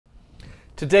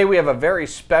Today we have a very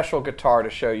special guitar to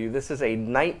show you. This is a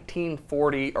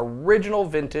 1940 original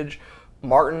vintage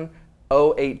Martin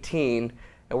 018,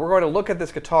 and we're going to look at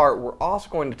this guitar. We're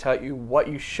also going to tell you what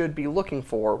you should be looking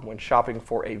for when shopping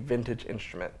for a vintage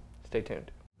instrument. Stay tuned.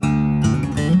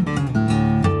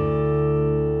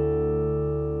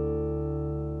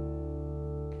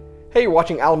 Hey, you're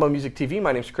watching Alamo Music TV.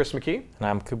 My name's Chris McKee. And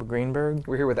I'm Cooper Greenberg.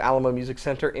 We're here with Alamo Music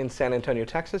Center in San Antonio,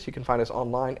 Texas. You can find us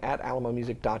online at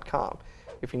alamomusic.com.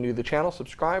 If you're new to the channel,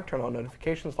 subscribe, turn on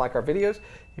notifications, like our videos.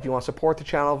 If you want to support the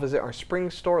channel, visit our spring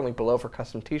store, link below for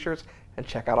custom t-shirts, and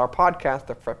check out our podcast,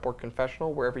 the Fretboard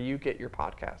Confessional, wherever you get your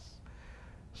podcasts.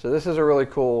 So this is a really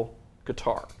cool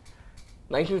guitar.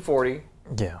 1940,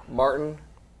 yeah. Martin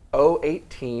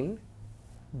 018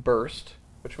 Burst,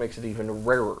 which makes it even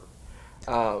rarer.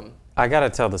 I got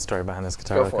to tell the story behind this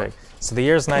guitar Go real for quick. it. So the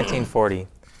year's 1940.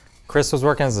 Chris was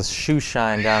working as a shoe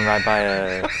shine down right by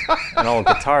an old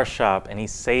guitar shop, and he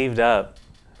saved up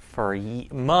for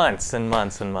months and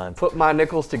months and months. Put my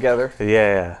nickels together.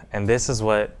 Yeah, and this is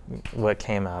what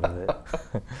came out of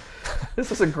it.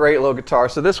 This is a great little guitar.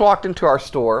 So this walked into our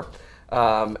store,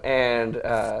 and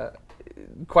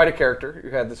quite a character who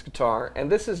had this guitar.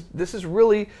 And this is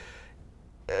really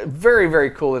a very,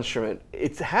 very cool instrument.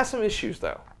 It has some issues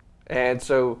though, and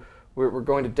so we're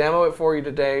going to demo it for you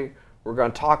today. We're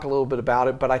going to talk a little bit about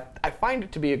it, but I find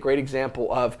it to be a great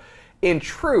example of, in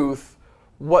truth,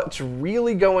 what's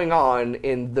really going on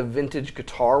in the vintage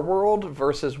guitar world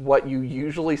versus what you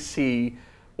usually see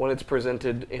when it's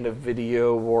presented in a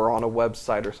video or on a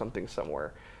website or something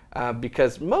somewhere.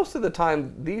 Because most of the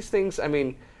time, these things, I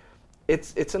mean,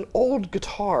 it's an old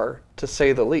guitar, to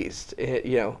say the least.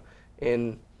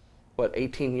 In, what,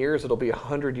 18 years, it'll be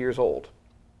 100 years old.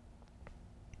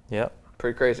 Yep.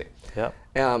 Pretty crazy. Yep.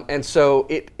 And so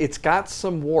it's got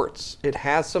some warts. It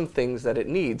has some things that it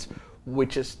needs,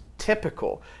 which is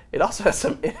typical. It also has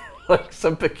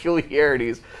some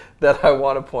peculiarities that I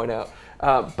want to point out.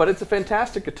 But it's a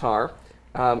fantastic guitar.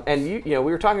 And we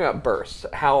were talking about bursts,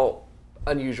 how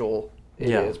unusual it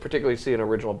is, particularly to see an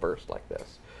original burst like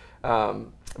this.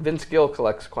 Vince Gill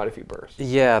collects quite a few bursts.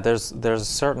 Yeah, there's a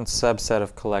certain subset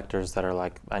of collectors that are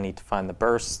like, I need to find the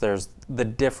bursts. There's the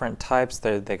different types.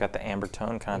 They got the amber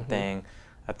tone kind of thing.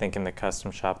 I think in the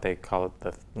custom shop they call it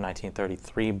the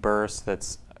 1933 burst.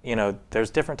 That's, there's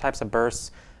different types of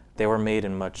bursts. They were made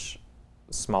in much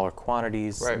smaller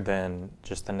quantities than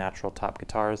just the natural top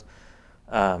guitars.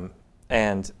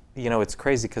 And it's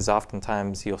crazy because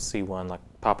oftentimes you'll see one like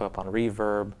pop up on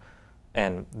Reverb,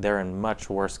 and they're in much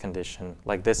worse condition.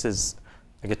 Like, this is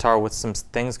a guitar with some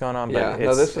things going on, but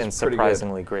it's in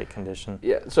surprisingly great condition.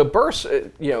 Yeah, so bursts,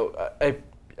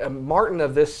 a Martin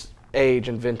of this age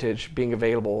and vintage being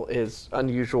available is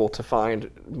unusual to find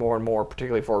more and more,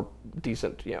 particularly for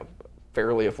decent,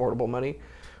 fairly affordable money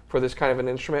for this kind of an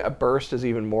instrument. A burst is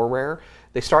even more rare.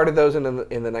 They started those in the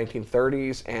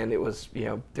 1930s, and it was,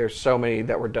 there's so many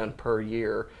that were done per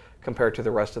year compared to the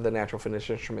rest of the natural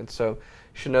finish instruments. So you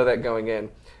should know that going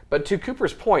in. But to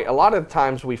Cooper's point, a lot of the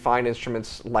times we find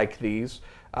instruments like these,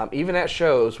 even at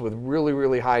shows with really,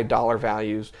 really high dollar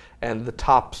values, and the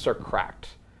tops are cracked.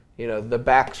 The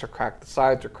backs are cracked, the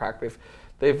sides are cracked.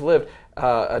 They've lived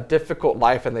a difficult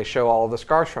life, and they show all of the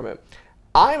scars from it.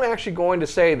 I'm actually going to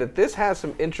say that this has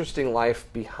some interesting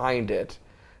life behind it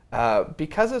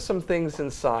because of some things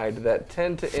inside that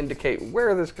tend to indicate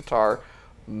where this guitar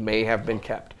may have been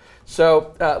kept.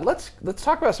 So let's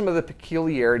talk about some of the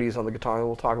peculiarities on the guitar, and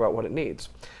we'll talk about what it needs.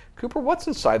 Cooper, what's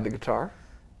inside the guitar?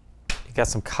 You got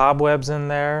some cobwebs in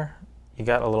there. You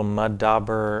got a little mud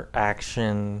dauber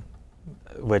action,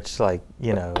 which, like,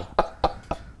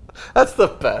 That's the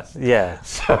best. Yeah.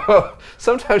 So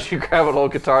sometimes you grab an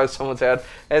old guitar that someone's had,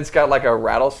 and it's got like a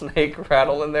rattlesnake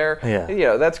rattle in there. Yeah.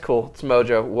 And, that's cool. It's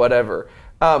Mojo, whatever.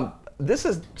 This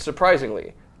is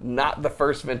surprisingly not the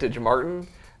first vintage Martin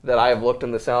that I have looked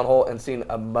in the sound hole and seen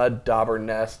a mud dauber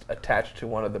nest attached to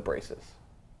one of the braces.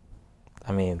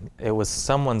 I mean, it was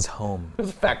someone's home. It was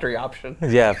a factory option.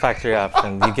 Yeah, factory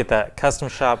option. You get that custom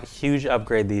shop, huge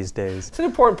upgrade these days. It's an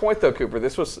important point though, Cooper.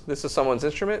 This is someone's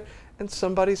instrument and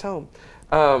somebody's home.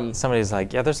 Somebody's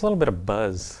like, yeah, there's a little bit of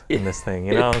buzz in this thing.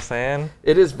 You know what I'm saying?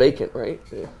 It is vacant, right?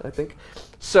 Yeah, I think.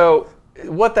 So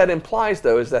what that implies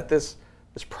though is that this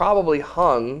is probably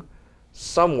hung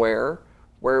somewhere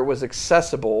where it was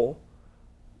accessible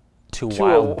to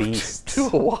wild beasts. To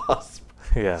a wasp.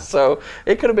 Yeah. So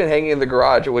it could have been hanging in the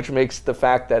garage, which makes the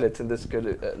fact that it's in this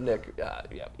good nick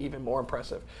even more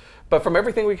impressive. But from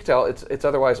everything we can tell, it's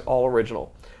otherwise all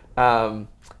original.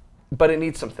 But it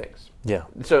needs some things. Yeah.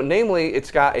 So namely,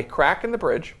 it's got a crack in the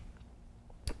bridge,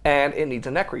 and it needs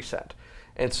a neck reset.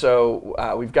 And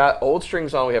so we've got old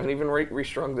strings on. We haven't even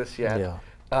restrung this yet. Yeah.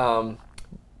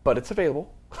 But it's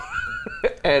available.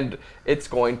 And it's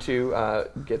going to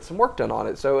get some work done on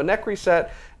it. So a neck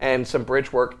reset and some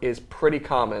bridge work is pretty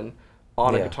common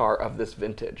on a guitar of this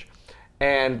vintage.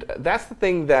 And that's the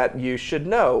thing that you should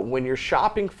know when you're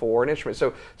shopping for an instrument.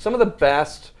 So some of the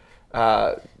best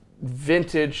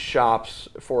vintage shops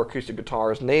for acoustic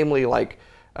guitars, namely like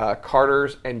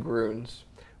Carter's and Gruhn's,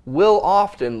 will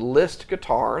often list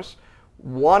guitars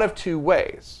one of two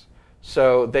ways.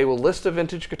 So they will list a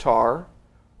vintage guitar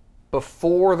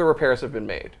before the repairs have been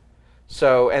made.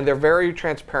 So, and they're very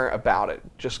transparent about it,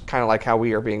 just kind of like how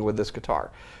we are being with this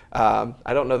guitar.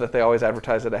 I don't know that they always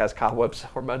advertise that it has cobwebs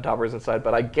or mud daubers inside,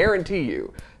 but I guarantee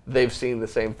you they've seen the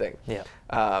same thing.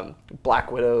 Yeah.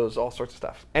 Black Widows, all sorts of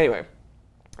stuff. Anyway,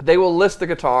 they will list the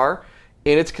guitar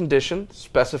in its condition,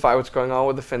 specify what's going on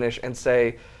with the finish, and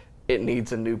say it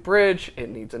needs a new bridge, it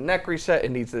needs a neck reset,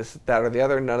 it needs this, that, or the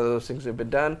other. None of those things have been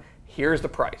done. Here's the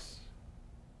price.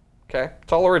 Okay?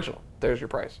 It's all original. There's your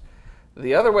price.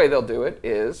 The other way they'll do it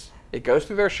is it goes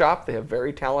through their shop. They have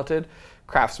very talented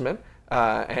craftsmen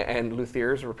and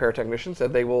luthiers, repair technicians,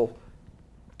 that they will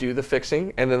do the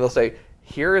fixing, and then they'll say,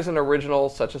 here is an original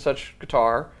such and such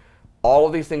guitar. All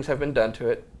of these things have been done to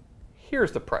it.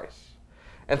 Here's the price.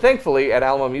 And thankfully, at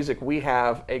Alamo Music, we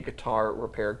have a guitar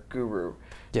repair guru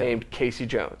named Casey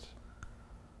Jones.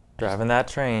 Driving that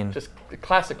train. Just a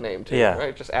classic name, too,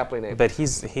 right? Just aptly named. But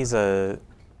he's a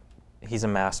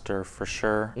master for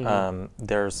sure. Mm-hmm.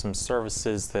 There's some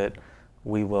services that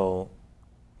we will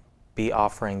be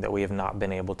offering that we have not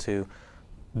been able to.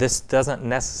 This doesn't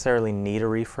necessarily need a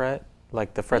refret.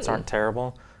 Like the frets aren't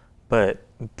terrible, but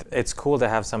it's cool to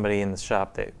have somebody in the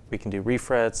shop that we can do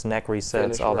refrets, neck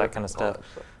resets, all that kind of stuff.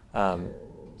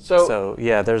 So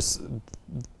yeah, the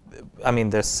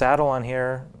saddle on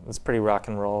here is pretty rock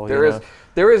and roll.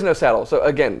 There is no saddle. So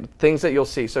again, things that you'll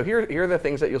see. So here are the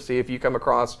things that you'll see if you come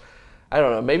across, I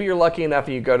don't know, maybe you're lucky enough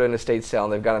and you go to an estate sale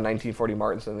and they've got a 1940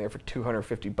 Martin in there for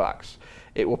 $250.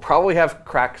 It will probably have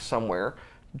cracks somewhere.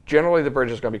 Generally, the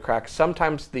bridge is going to be cracked.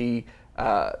 Sometimes the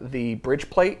bridge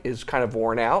plate is kind of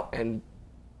worn out and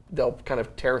they'll kind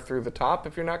of tear through the top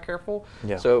if you're not careful.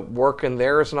 Yeah. So work in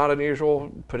there is not unusual.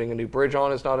 Putting a new bridge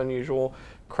on is not unusual.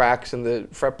 Cracks in the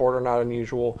fretboard are not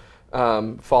unusual.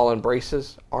 Fallen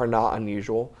braces are not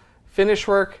unusual. Finish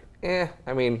work,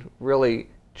 I mean, really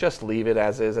just leave it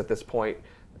as is at this point.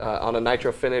 On a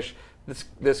nitro finish,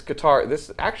 this guitar,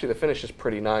 actually the finish is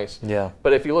pretty nice. Yeah.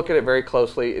 But if you look at it very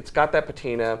closely, it's got that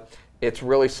patina. It's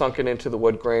really sunken into the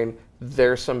wood grain.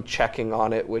 There's some checking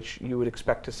on it, which you would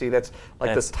expect to see. That's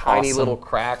like this tiny little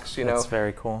cracks, you know. That's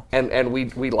very cool. And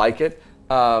we like it.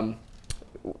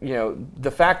 You know, the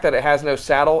fact that it has no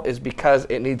saddle is because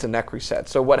it needs a neck reset.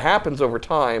 So what happens over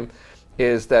time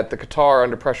is that the guitar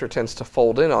under pressure tends to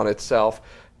fold in on itself.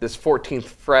 This 14th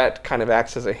fret kind of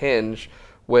acts as a hinge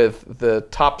with the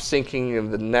top sinking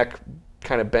and the neck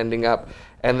kind of bending up.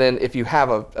 And then if you have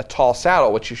a tall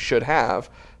saddle, which you should have,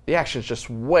 the action is just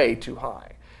way too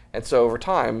high. And so over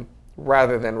time,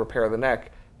 rather than repair the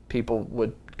neck, people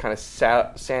would kind of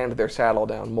sand their saddle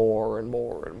down more and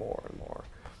more and more and more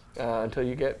until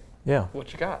you get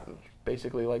what you got.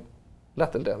 Basically like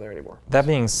nothing down there anymore. That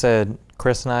being said,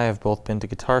 Chris and I have both been to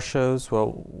guitar shows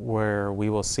where we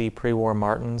will see pre-war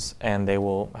Martins and they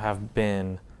will have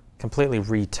been completely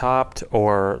retopped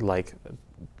or like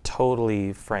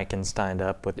totally Frankensteined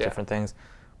up with different things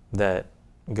that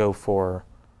go for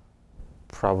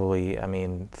probably,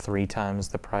 3 times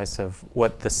the price of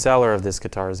what the seller of this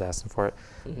guitar is asking for it.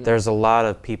 Mm-hmm. There's a lot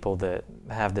of people that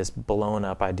have this blown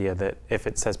up idea that if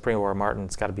it says pre-war Martin,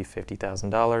 it's got to be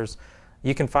 $50,000.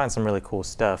 You can find some really cool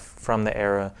stuff from the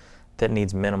era that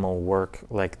needs minimal work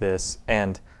like this.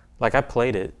 And like I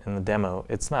played it in the demo.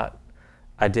 It's not,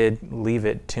 I did leave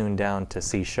it tuned down to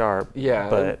C sharp. Yeah,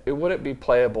 but it wouldn't be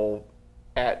playable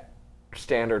at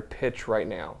standard pitch right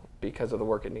now because of the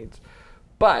work it needs.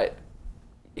 But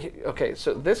okay,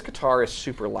 so this guitar is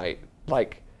super light.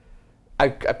 Like, I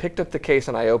picked up the case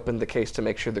and I opened the case to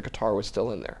make sure the guitar was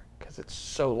still in there because it's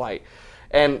so light.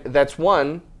 And that's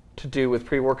one to do with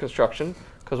pre-war construction,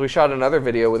 because we shot another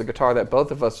video with a guitar that both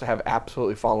of us have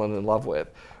absolutely fallen in love with,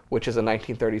 which is a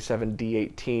 1937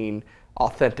 D18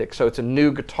 Authentic. So it's a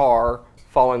new guitar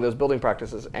following those building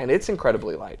practices, and it's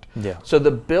incredibly light. Yeah. So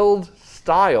the build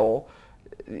style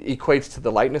equates to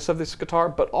the lightness of this guitar,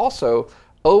 but also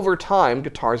over time,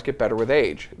 guitars get better with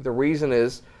age. The reason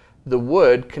is the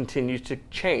wood continues to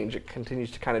change. It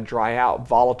continues to kind of dry out.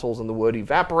 Volatiles in the wood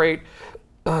evaporate,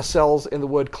 cells in the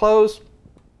wood close,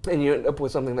 and you end up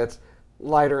with something that's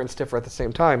lighter and stiffer at the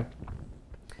same time.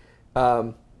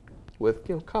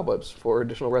 with cobwebs for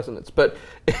additional resonance. But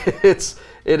it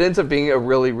ends up being a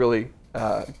really, really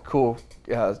cool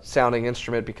sounding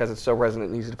instrument because it's so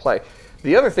resonant and easy to play.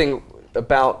 The other thing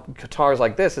about guitars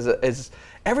like this is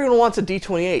everyone wants a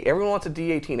D28, everyone wants a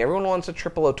D18, everyone wants a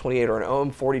 0028 or an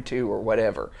OM42 or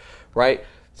whatever, right?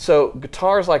 So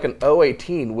guitars like an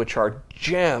 018, which are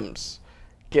gems,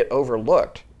 get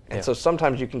overlooked. And so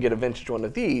sometimes you can get a vintage one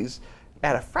of these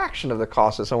at a fraction of the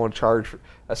cost that someone would charge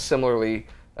a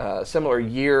similar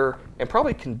year and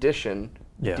probably condition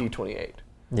D28.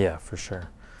 Yeah, for sure.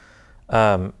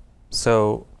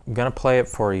 So I'm going to play it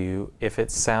for you. If it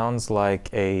sounds like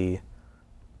a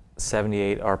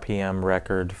 78 RPM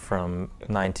record from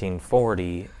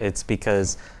 1940, it's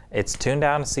because it's tuned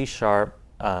down to C sharp,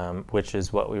 which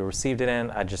is what we received it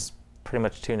in. I just pretty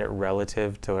much tuned it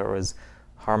relative to where it was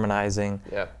harmonizing.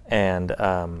 Yeah. And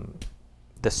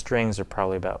the strings are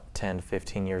probably about 10 to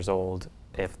 15 years old,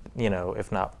 if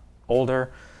not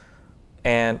older.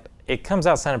 And it comes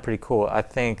out sounding pretty cool. I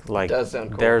think like it does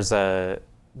sound cool. There's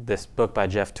this book by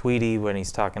Jeff Tweedy when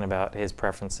he's talking about his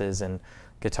preferences and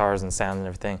guitars and sound and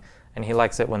everything. And he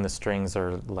likes it when the strings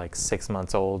are like 6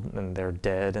 months old and they're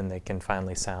dead and they can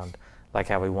finally sound like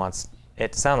how he wants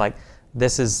it to sound like.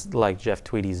 This is like Jeff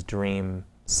Tweedy's dream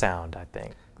sound, I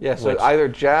think. Yeah, so either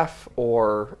Jeff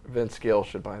or Vince Gill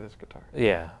should buy this guitar.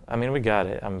 Yeah, I mean, we got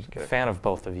it. I'm a fan of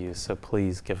both of you, so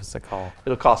please give us a call.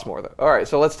 It'll cost more, though. All right,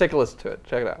 so let's take a listen to it.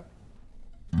 Check it out.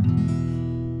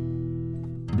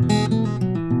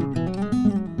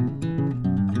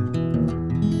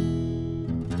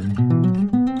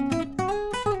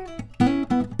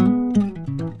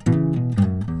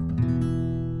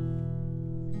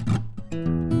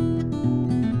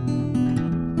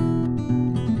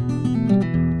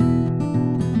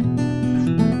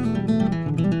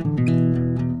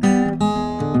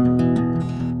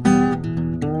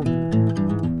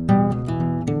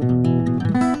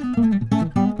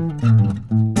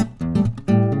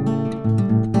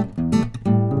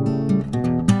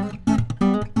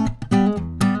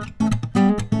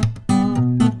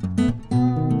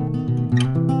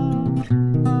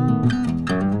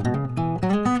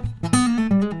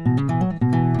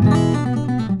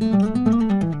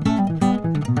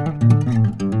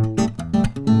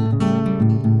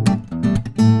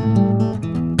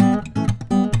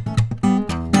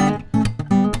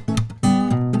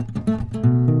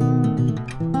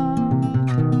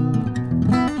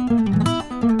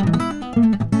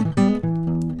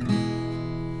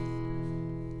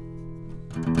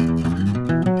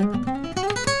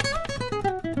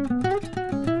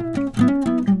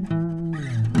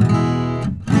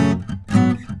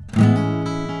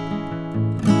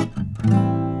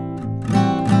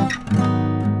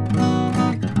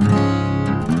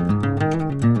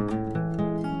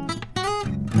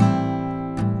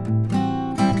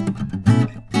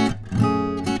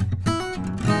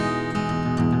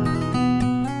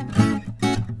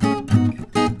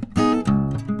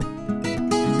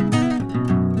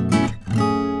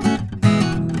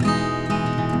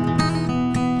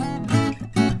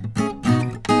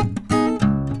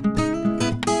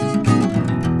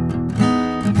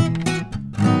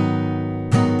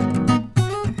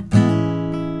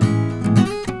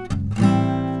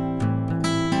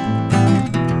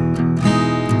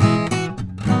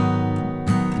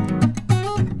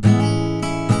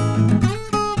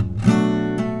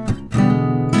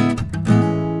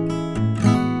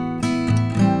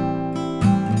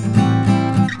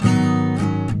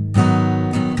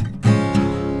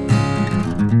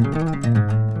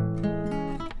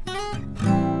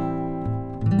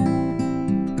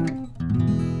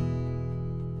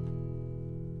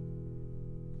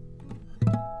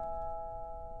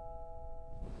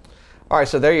 All right,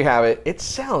 so there you have it. It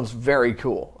sounds very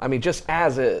cool. I mean, just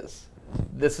as is,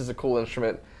 this is a cool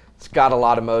instrument. It's got a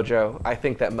lot of mojo. I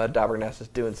think that Mud Dauber Nest is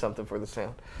doing something for the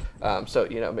sound. So,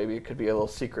 maybe it could be a little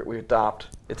secret we adopt.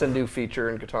 It's a new feature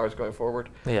in guitars going forward.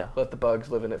 Yeah. Let the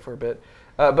bugs live in it for a bit.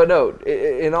 But no,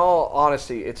 in all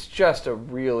honesty, it's just a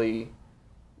really,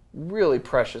 really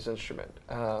precious instrument.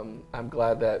 I'm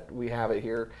glad that we have it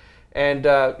here. And,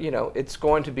 it's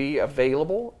going to be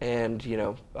available, and,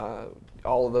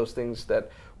 all of those things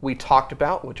that we talked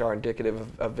about, which are indicative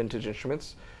of vintage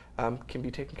instruments, can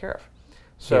be taken care of.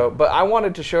 So, yeah. But I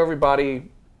wanted to show everybody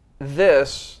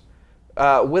this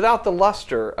without the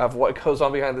luster of what goes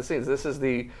on behind the scenes. This is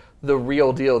the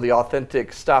real deal, the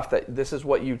authentic stuff. This is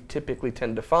what you typically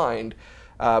tend to find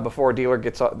before a dealer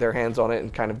gets their hands on it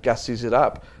and kind of gussies it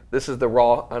up. This is the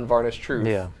raw, unvarnished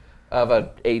truth of an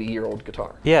 80-year-old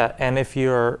guitar. Yeah, and if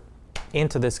you're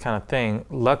into this kind of thing,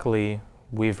 luckily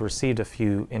we've received a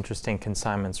few interesting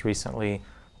consignments recently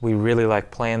we really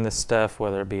like playing this stuff,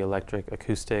 whether it be electric,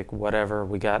 acoustic, whatever.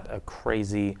 We got a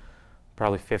crazy,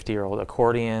 probably 50-year-old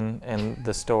accordion in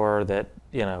the store that,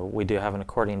 you know, we do have an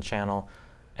accordion channel,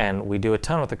 and we do a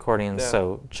ton with accordions,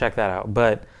 so check that out.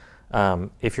 But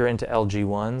if you're into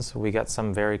LG1s, we got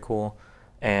some very cool.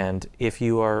 And if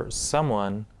you are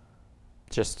someone,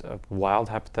 just a wild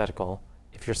hypothetical,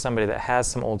 if you're somebody that has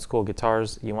some old school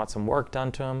guitars, you want some work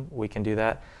done to them, we can do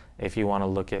that. If you want to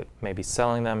look at maybe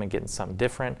selling them and getting something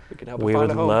different, we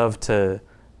would love to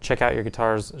check out your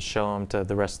guitars, show them to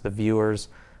the rest of the viewers,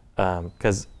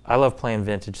 because I love playing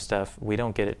vintage stuff. We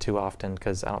don't get it too often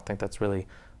because I don't think that's really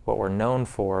what we're known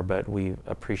for, but we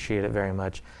appreciate it very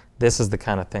much. This is the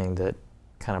kind of thing that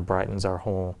kind of brightens our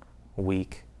whole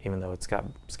week, even though it's got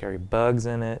scary bugs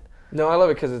in it. No, I love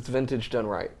it because it's vintage done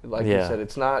right. Like you said,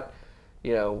 it's not,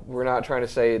 you know, we're not trying to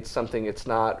say it's something it's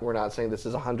not. We're not saying this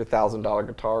is a $100,000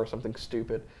 guitar or something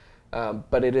stupid,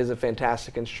 but it is a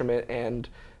fantastic instrument. And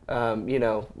you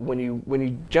know, when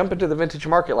you jump into the vintage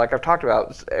market, like I've talked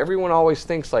about, everyone always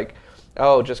thinks like,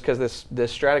 oh, just because this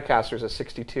Stratocaster is a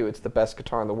 62, it's the best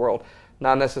guitar in the world.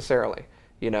 Not necessarily.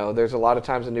 You know, there's a lot of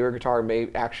times a newer guitar may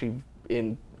actually,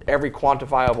 in every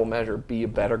quantifiable measure, be a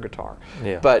better guitar.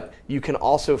 Yeah. But you can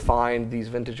also find these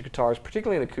vintage guitars,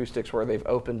 particularly in acoustics, where they've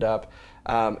opened up,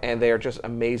 and they are just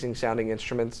amazing sounding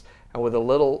instruments. And with a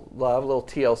little love, a little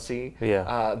TLC,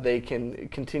 they can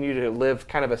continue to live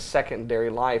kind of a secondary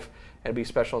life and be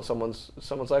special in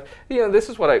someone's life. You know, this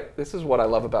is what I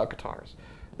love about guitars.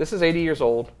 This is 80 years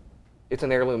old. It's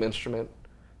an heirloom instrument.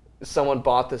 Someone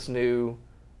bought this new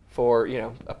for, you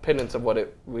know, a pittance of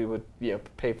what we would, you know,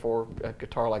 pay for a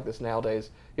guitar like this nowadays,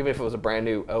 even if it was a brand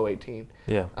new 018.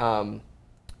 Yeah.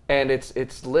 And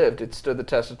it's lived. It stood the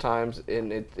test of times,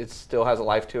 and it still has a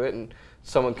life to it, and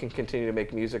someone can continue to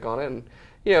make music on it. And,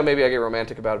 you know, maybe I get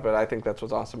romantic about it, but I think that's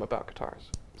what's awesome about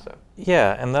guitars. So.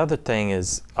 Yeah, and the other thing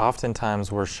is,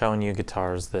 oftentimes we're showing you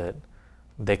guitars that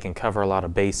they can cover a lot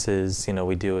of bases. You know,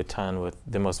 we do a ton with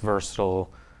the most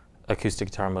versatile acoustic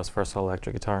guitar, most versatile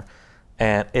electric guitar.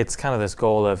 And it's kind of this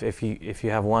goal of if you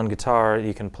have one guitar,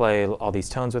 you can play all these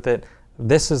tones with it.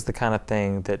 This is the kind of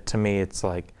thing that, to me, it's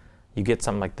like you get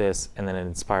something like this, and then it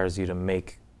inspires you to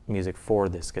make music for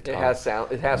this guitar. It has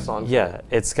sound. It has songs. Yeah,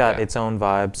 it's got its own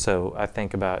vibe. So I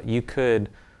think about, you could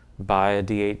buy a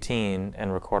D18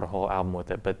 and record a whole album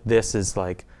with it, but this is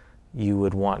like, you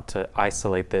would want to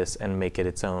isolate this and make it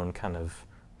its own kind of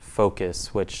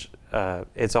focus, which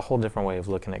it's a whole different way of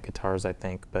looking at guitars, I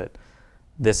think. But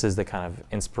this is the kind of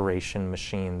inspiration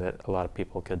machine that a lot of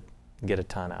people could get a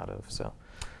ton out of. So,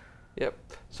 yep.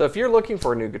 So if you're looking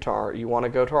for a new guitar, you want to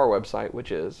go to our website,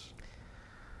 which is?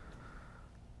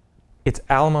 It's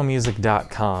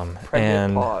alamomusic.com.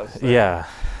 Pregnant pause. There. Yeah.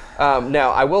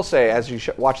 Now, I will say, as you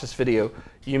watch this video,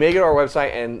 you may go to our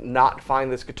website and not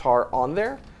find this guitar on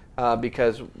there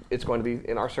because it's going to be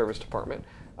in our service department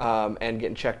and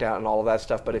getting checked out and all of that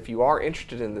stuff. But if you are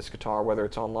interested in this guitar, whether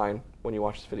it's online when you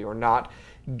watch this video or not,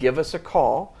 give us a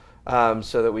call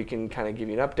so that we can kind of give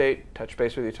you an update, touch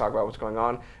base with you, talk about what's going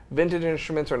on. Vintage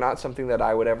instruments are not something that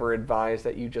I would ever advise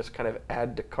that you just kind of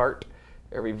add to cart.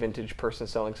 Every vintage person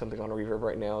selling something on a Reverb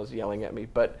right now is yelling at me.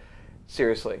 But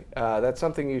seriously, that's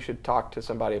something you should talk to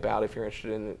somebody about if you're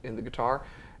interested in the guitar.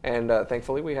 And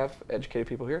thankfully, we have educated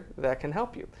people here that can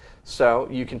help you. So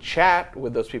you can chat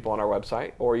with those people on our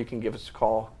website, or you can give us a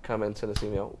call, come and send us an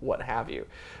email, what have you.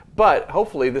 But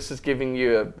hopefully this is giving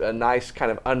you a nice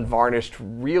kind of unvarnished,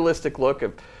 realistic look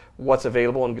of what's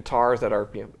available in guitars that are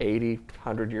 80,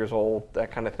 100 years old,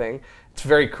 that kind of thing. It's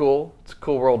very cool. It's a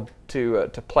cool world to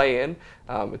play in.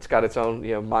 It's got its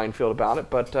own minefield about it,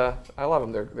 but I love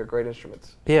them. They're great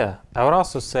instruments. Yeah, I would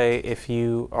also say if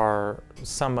you are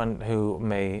someone who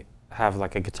may have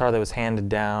like a guitar that was handed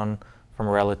down from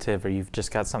a relative, or you've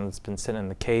just got something that's been sitting in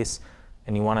the case,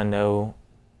 and you want to know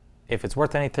if it's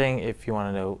worth anything, if you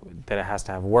want to know that it has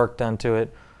to have work done to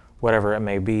it, whatever it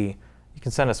may be, you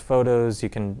can send us photos. You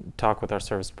can talk with our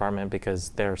service department because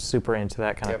they're super into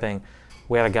that kind of thing.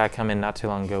 We had a guy come in not too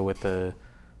long ago with a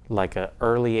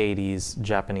early 80s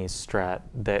Japanese Strat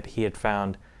that he had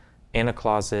found in a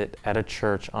closet at a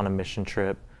church on a mission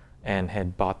trip and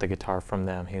had bought the guitar from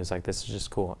them. He was like, this is just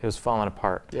cool. It was falling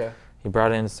apart. Yeah. He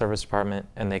brought it into the service department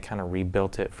and they kind of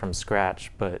rebuilt it from scratch,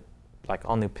 but like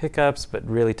all new pickups, but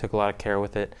really took a lot of care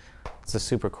with it. It's a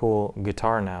super cool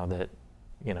guitar now that,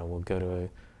 will go to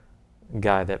a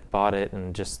guy that bought it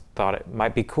and just thought it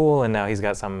might be cool, and now he's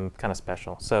got something kind of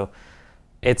special. So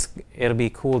it'll be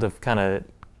cool to kind of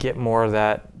get more of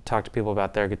that, talk to people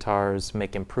about their guitars,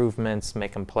 make improvements,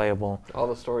 make them playable. All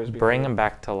the stories. Bring them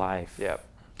back to life. Yep.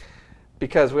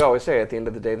 Because we always say, at the end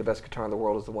of the day, the best guitar in the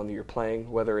world is the one that you're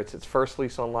playing, whether it's its first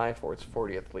lease on life or its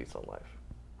 40th lease on life.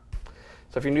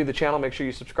 So if you're new to the channel, make sure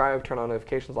you subscribe, turn on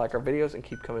notifications, like our videos, and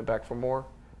keep coming back for more.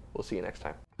 We'll see you next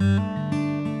time.